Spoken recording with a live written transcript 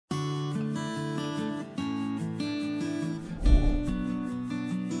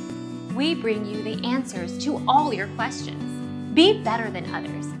we bring you the answers to all your questions. Be better than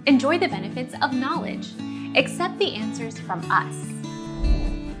others. Enjoy the benefits of knowledge. Accept the answers from us.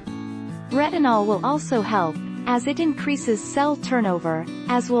 Retinol will also help, as it increases cell turnover,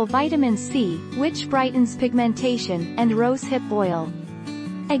 as will vitamin C, which brightens pigmentation, and rosehip oil.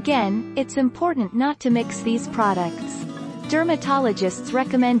 Again, it's important not to mix these products. Dermatologists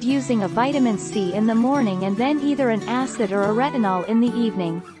recommend using a vitamin C in the morning and then either an acid or a retinol in the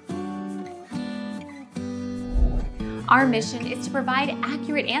evening. Our mission is to provide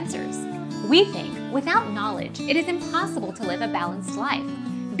accurate answers. We think, without knowledge, it is impossible to live a balanced life.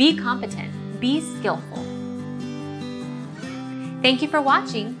 Be competent, be skillful. Thank you for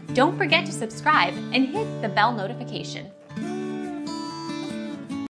watching. Don't forget to subscribe and hit the bell notification.